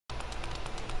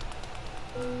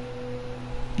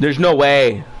There's no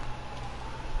way.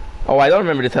 Oh, I don't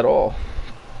remember this at all.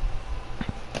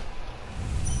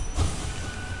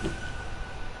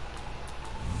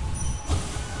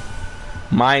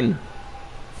 Mine.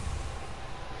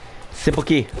 Simple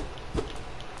key.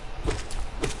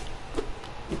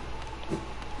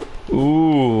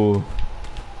 Ooh.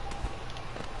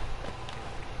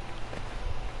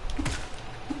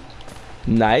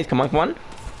 Nice. Come on, come on.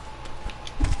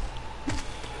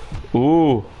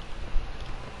 Ooh.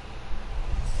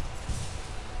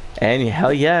 And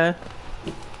hell yeah.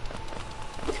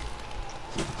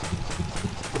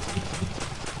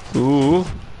 Ooh.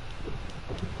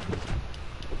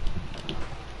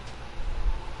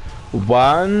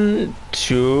 1,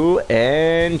 2,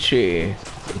 and 3.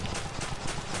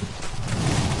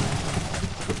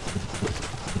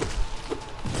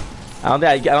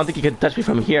 I don't think you can touch me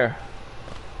from here.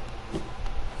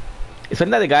 It's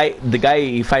funny that the guy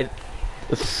he fight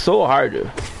so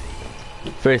hard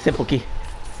for a simple key.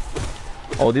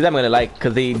 Oh, these I'm gonna like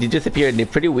because they disappear and they're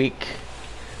pretty weak.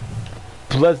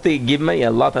 Plus they give me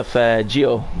a lot of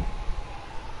geo.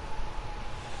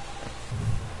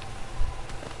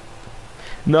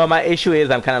 No, my issue is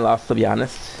I'm kind of lost, to be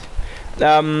honest.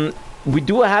 We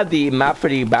do have the map for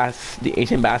the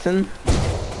ancient basin,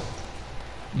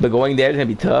 but going there is gonna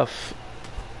be tough.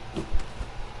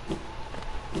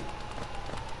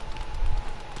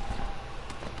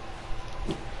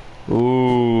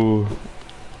 Ooh.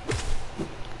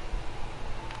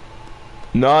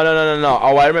 No.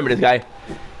 Oh, I remember this guy.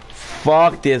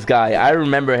 Fuck this guy. I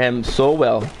remember him so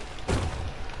well.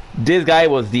 This guy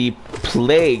was the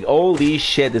plague. Holy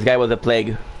shit, this guy was a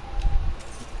plague.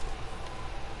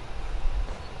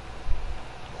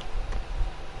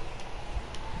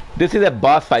 This is a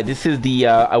boss fight. This is the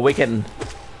Awaken.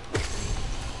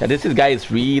 Yeah, this guy is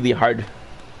really hard.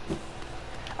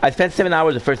 I spent 7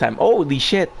 hours the first time. Holy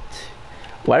shit.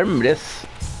 Well, I remember this.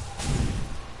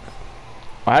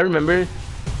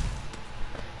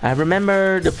 I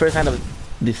remember the first time of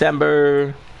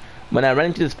December when I ran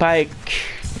into the spike.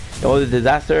 It was a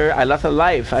disaster. I lost a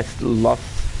life. I took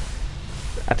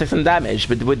some damage,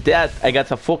 but with that I got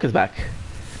some focus back.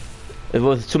 It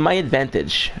was to my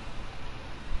advantage.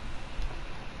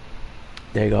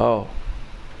 There you go.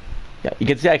 Yeah, you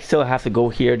can see I still have to go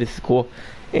here. This is cool.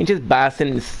 Ancient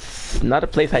Basin is not a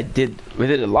place I did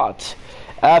visit a lot.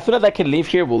 As soon as I can leave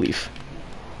here, we'll leave.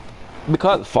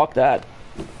 Because fuck that.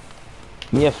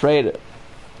 Me afraid.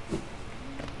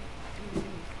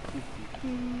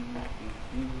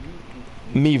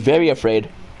 Me very afraid.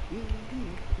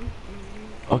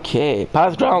 Okay,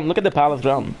 palace ground. Look at the palace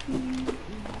ground.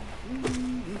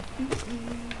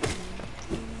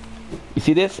 You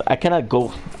see this? I cannot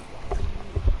go.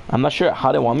 I'm not sure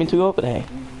how they want me to go, but hey.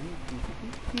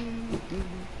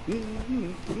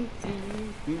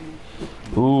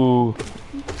 Ooh.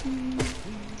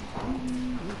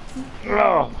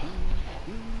 Oh.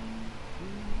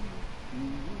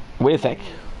 Wait a sec.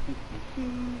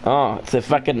 Oh, it's a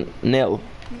fucking nail.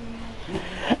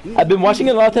 I've been watching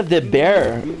a lot of The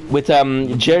Bear with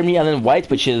Jeremy Allen White,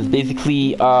 which is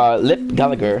basically Lip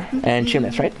Gallagher and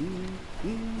Chimness, right?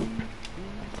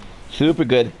 Super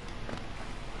good.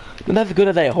 Not as good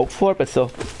as I hoped for, but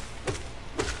still.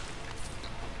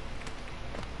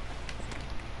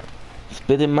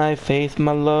 Spit in my face,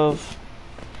 my love.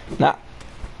 Nah.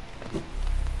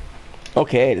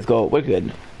 Okay, let's go. We're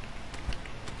good.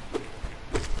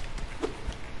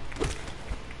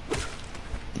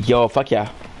 Yo, fuck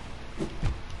yeah.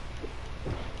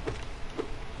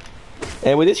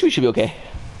 And with this, we should be okay.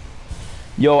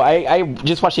 Yo, I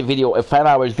just watched a video, a 5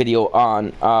 hours video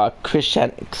on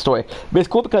Christian story. But it's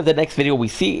cool because the next video we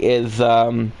see is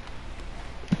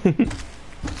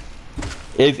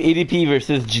is ADP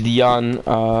versus Gideon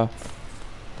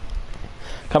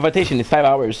confrontation. It's 5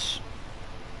 hours.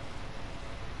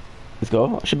 Let's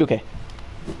go. Should be okay.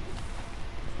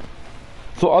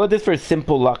 So all of this for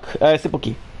simple luck, simple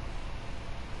key.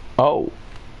 Oh.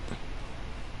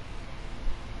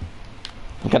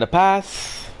 I'm gonna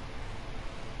pass.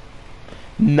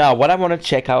 Now, what I want to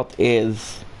check out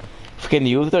is if we can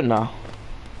use it or not.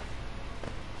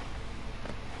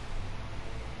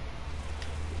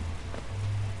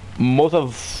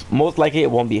 Most likely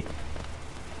it won't be.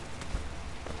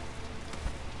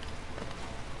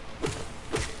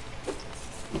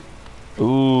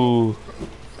 Ooh.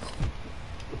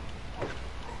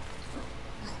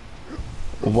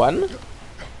 One.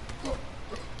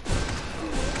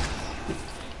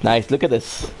 Nice. Look at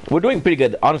this. We're doing pretty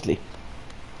good, honestly.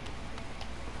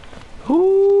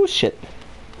 Ooh, shit.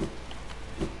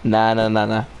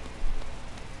 Nah.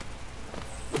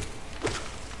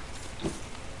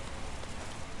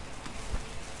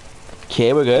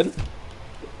 Okay, we're good.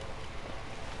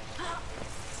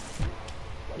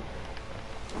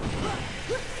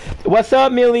 What's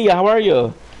up, Millie? How are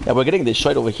you? Yeah, we're getting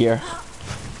destroyed over here.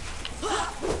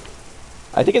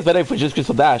 I think it's better if we just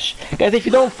Crystal Dash. Guys, if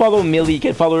you don't follow Millie, you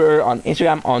can follow her on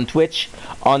Instagram, on Twitch,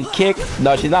 on Kick.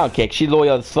 No, she's not on Kick. She's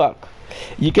loyal as fuck.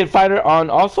 You can find her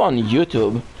also on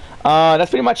YouTube. That's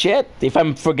pretty much it. If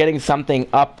I'm forgetting something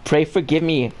up, pray forgive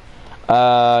me.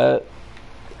 Hermana.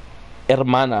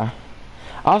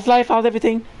 How's life? How's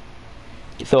everything?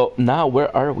 So now where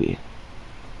are we?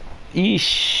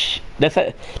 Eesh.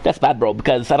 That's bad, bro,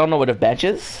 because I don't know where the bench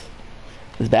is.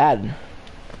 It's bad.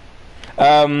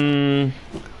 I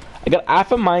got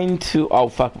half a mind to... Oh,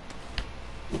 fuck.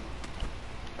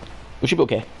 We should be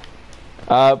okay.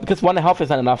 Because 1 health is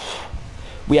not enough.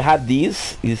 We had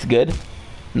these. This is good.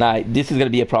 Nah, this is gonna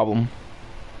be a problem.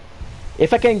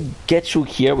 If I can get through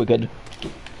here, we're good.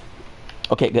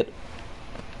 Okay, good.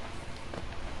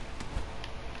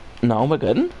 No, we're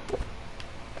good.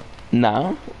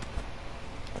 No.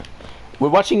 We're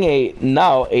watching a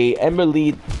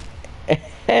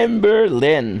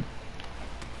Emberlyn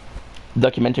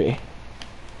documentary.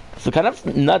 So kind of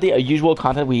not the usual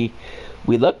content we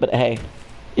look, but hey,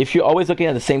 if you're always looking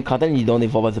at the same content, you don't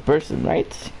evolve as a person,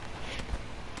 right?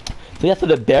 So yeah, so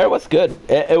the bear was good.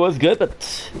 It was good,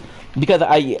 but because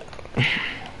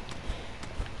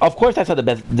of course I saw the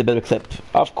better clip.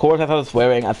 Of course I saw the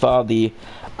swearing. I saw the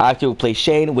actor who plays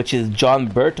Shane, which is John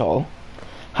Bertal.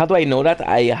 How do I know that?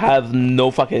 I have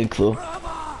no fucking clue.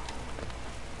 What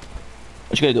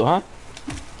you gonna do, huh?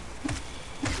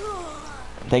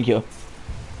 Thank you.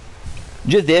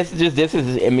 Just this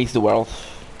is it makes the world.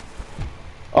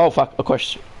 Oh fuck, of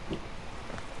course.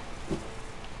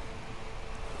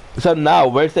 So now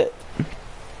where's it?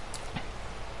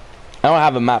 I don't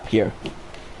have a map here.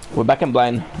 We're back in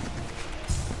blind.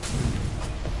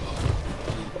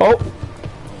 Oh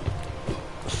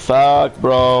fuck,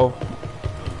 bro.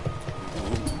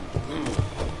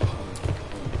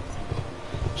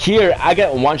 Here, I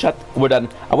get one shot, we're done.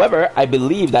 However, I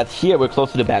believe that here we're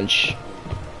close to the bench.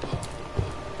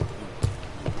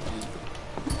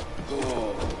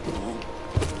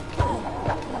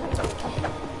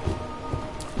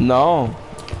 No.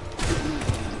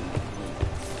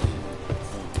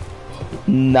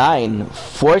 9.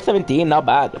 417, not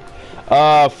bad.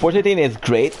 417 is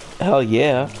great, hell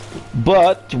yeah.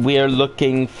 But we're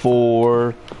looking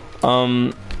for,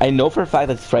 I know for a fact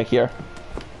that it's right here.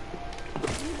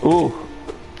 Ooh.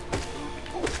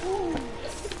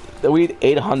 We need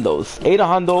 8 hundos. 8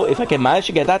 hundo. If I can manage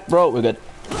to get that, bro, we're good.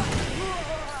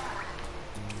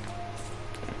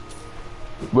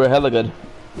 We're hella good.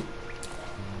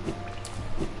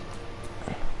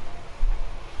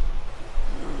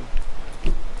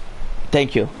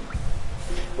 Thank you.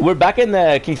 We're back in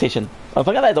the King Station. I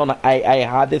forgot I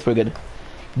had this, we're good.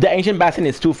 The Ancient Bastion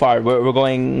is too far. We're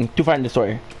going too far in the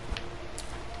story.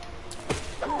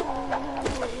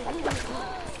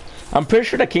 I'm pretty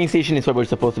sure the King Station is where we're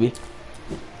supposed to be.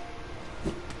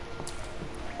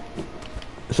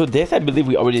 So this, I believe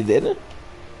we already did.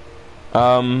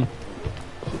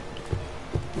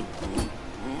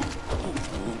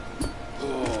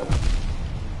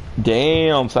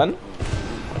 Damn, son.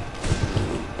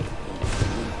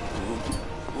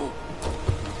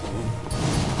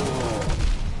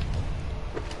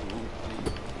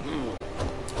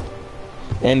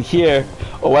 And here,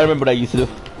 oh, I remember what I used to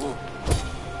do.